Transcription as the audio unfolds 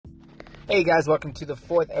Hey guys, welcome to the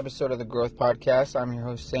 4th episode of the Growth Podcast. I'm your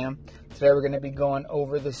host, Sam. Today we're going to be going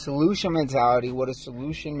over the solution mentality, what a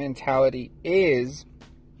solution mentality is,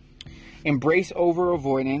 embrace over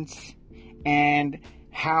avoidance, and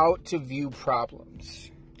how to view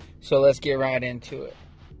problems. So let's get right into it.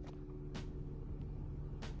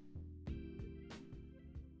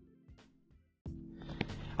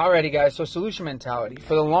 Alrighty guys, so solution mentality.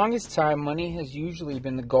 For the longest time, money has usually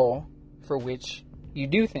been the goal for which you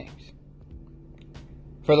do things.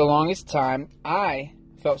 For the longest time, I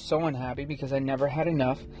felt so unhappy because I never had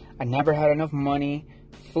enough. I never had enough money,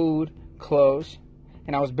 food, clothes,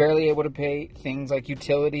 and I was barely able to pay things like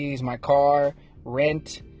utilities, my car,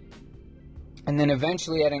 rent. And then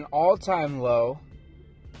eventually at an all-time low,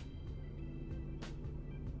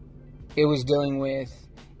 it was dealing with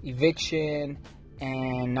eviction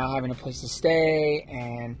and not having a place to stay,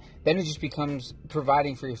 and then it just becomes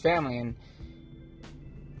providing for your family. And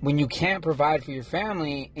when you can't provide for your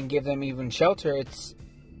family and give them even shelter, it's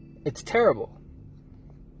terrible.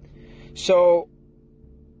 So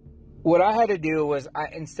what I had to do was,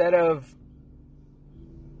 instead of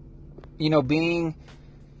being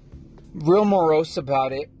real morose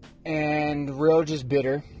about it and real just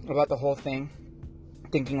bitter about the whole thing,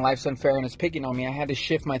 thinking life's unfair and it's picking on me, I had to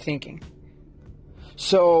shift my thinking.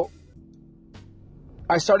 So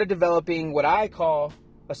I started developing what I call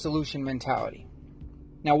a solution mentality.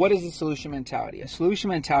 Now, what is a solution mentality? A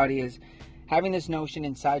solution mentality is having this notion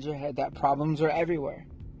inside your head that problems are everywhere.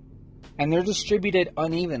 And they're distributed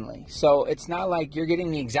unevenly. So it's not like you're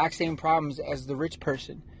getting the exact same problems as the rich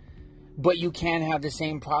person, but you can have the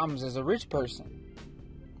same problems as a rich person.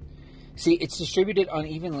 See, it's distributed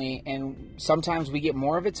unevenly, and sometimes we get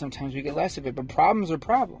more of it, sometimes we get less of it. But problems are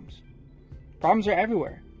problems. Problems are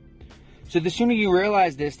everywhere. So the sooner you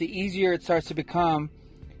realize this, the easier it starts to become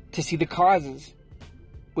to see the causes.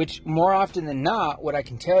 Which, more often than not, what I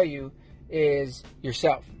can tell you is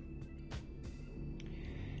yourself.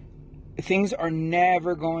 Things are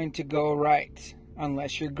never going to go right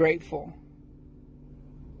unless you're grateful.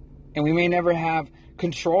 And we may never have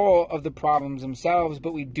control of the problems themselves,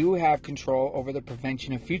 but we do have control over the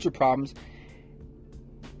prevention of future problems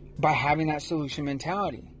by having that solution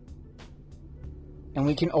mentality. And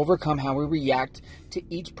we can overcome how we react to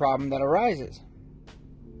each problem that arises.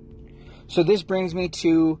 So this brings me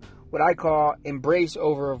to what I call embrace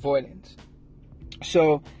over avoidance.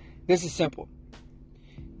 So this is simple.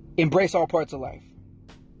 Embrace all parts of life.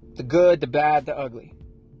 The good, the bad, the ugly.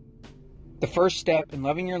 The first step in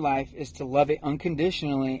loving your life is to love it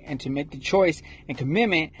unconditionally and to make the choice and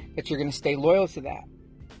commitment that you're going to stay loyal to that.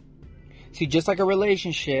 See, just like a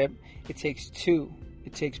relationship, it takes two.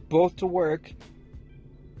 It takes both to work.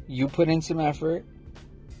 You put in some effort,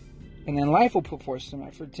 and then life will put forth some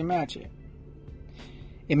effort to match it.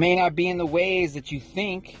 It may not be in the ways that you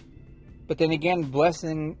think, but then again,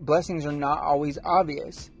 blessings are not always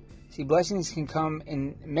obvious. See, blessings can come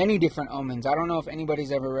in many different omens. I don't know if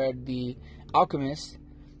anybody's ever read The Alchemist,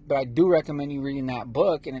 but I do recommend you reading that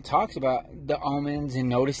book, and it talks about the omens and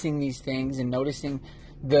noticing these things and noticing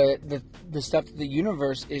the stuff that the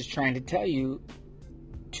universe is trying to tell you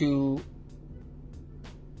to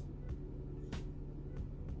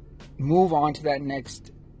move on to that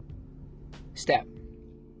next step.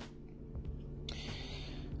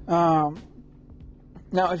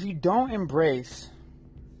 Now, if you don't embrace,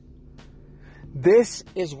 this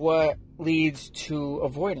is what leads to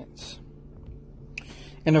avoidance.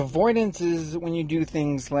 And avoidance is when you do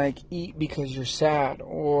things like eat because you're sad,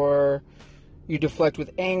 or you deflect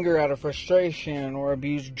with anger out of frustration, or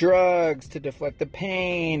abuse drugs to deflect the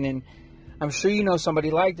pain. And I'm sure you know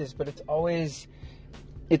somebody like this, but it's always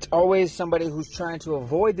somebody who's trying to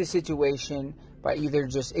avoid the situation by either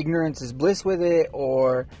just ignorance is bliss with it,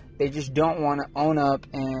 or they just don't want to own up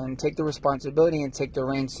and take the responsibility and take the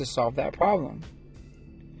reins to solve that problem.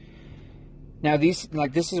 Now, this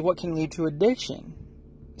is what can lead to addiction.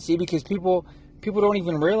 See, because people don't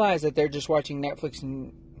even realize that they're just watching Netflix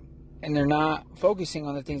and they're not focusing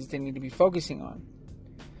on the things that they need to be focusing on.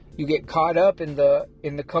 You get caught up in the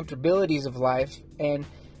comfortabilities of life and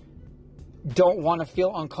don't want to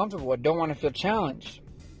feel uncomfortable, don't want to feel challenged.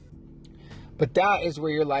 But that is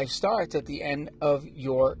where your life starts, at the end of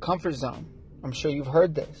your comfort zone. I'm sure you've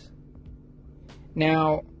heard this.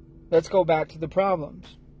 Now, let's go back to the problems.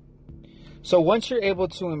 So once you're able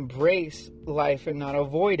to embrace life and not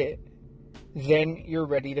avoid it, then you're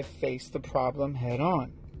ready to face the problem head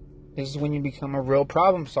on. This is when you become a real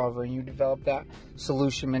problem solver and you develop that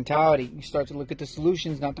solution mentality. You start to look at the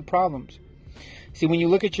solutions, not the problems. See, when you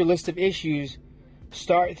look at your list of issues,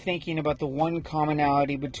 start thinking about the one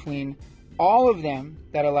commonality between all of them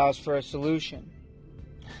that allows for a solution.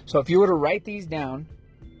 So if you were to write these down,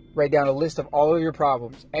 write down a list of all of your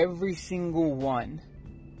problems, every single one,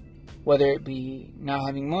 whether it be not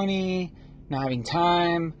having money, not having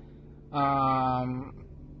time,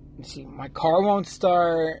 let's see, my car won't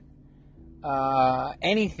start,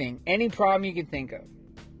 anything, any problem you can think of.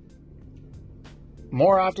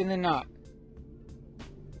 More often than not,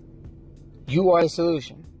 you are the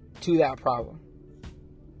solution to that problem.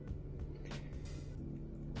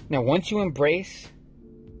 Now, once you embrace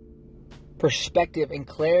perspective and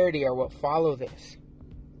clarity are what follow this.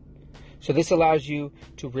 So this allows you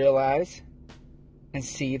to realize and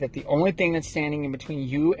see that the only thing that's standing in between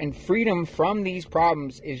you and freedom from these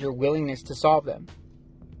problems is your willingness to solve them.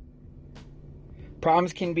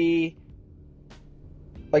 Problems can be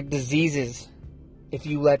like diseases if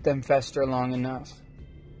you let them fester long enough.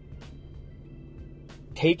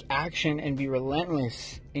 Take action and be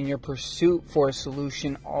relentless in your pursuit for a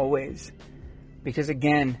solution always. Because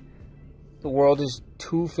again, the world is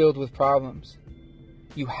too filled with problems.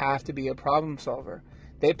 You have to be a problem solver.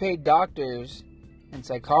 They pay doctors and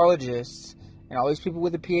psychologists and all these people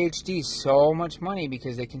with a PhD so much money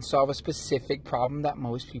because they can solve a specific problem that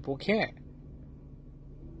most people can't.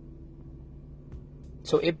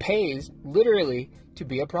 So it pays literally to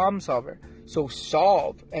be a problem solver. So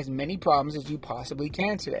solve as many problems as you possibly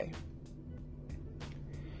can today.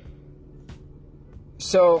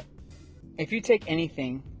 So if you take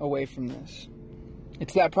anything away from this,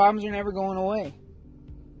 it's that problems are never going away.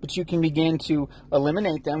 But you can begin to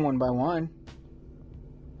eliminate them one by one.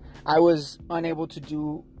 I was unable to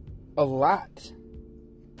do a lot.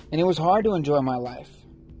 And it was hard to enjoy my life.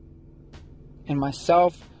 And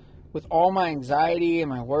myself, with all my anxiety and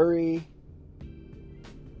my worry.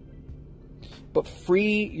 But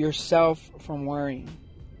free yourself from worrying.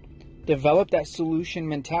 Develop that solution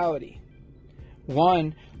mentality.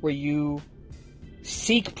 One where you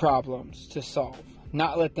seek problems to solve,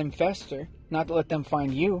 not let them fester, not let them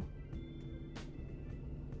find you.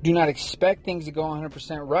 Do not expect things to go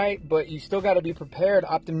 100% right, but you still got to be prepared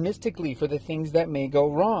optimistically for the things that may go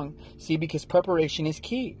wrong. See, because preparation is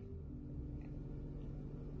key.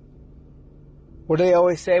 What do they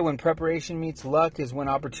always say? When preparation meets luck is when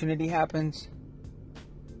opportunity happens.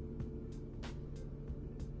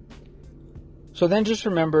 So then just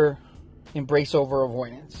remember, embrace over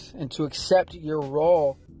avoidance and to accept your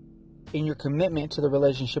role in your commitment to the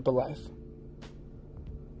relationship of life.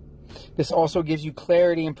 This also gives you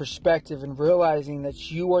clarity and perspective in realizing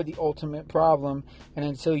that you are the ultimate problem, and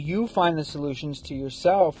until you find the solutions to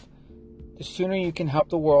yourself, the sooner you can help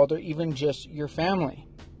the world or even just your family.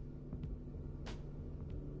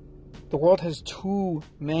 The world has too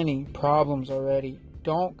many problems already.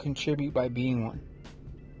 Don't contribute by being one.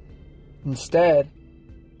 Instead,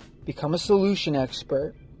 become a solution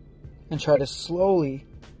expert and try to slowly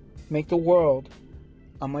make the world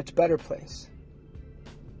a much better place.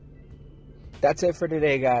 That's it for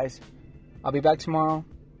today, guys. I'll be back tomorrow.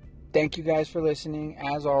 Thank you guys for listening,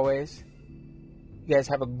 as always. You guys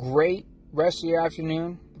have a great rest of your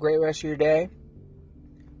afternoon, great rest of your day.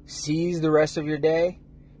 Seize the rest of your day.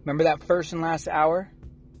 Remember that first and last hour,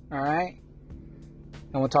 all right?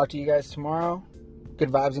 And we'll talk to you guys tomorrow. Good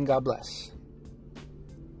vibes and God bless.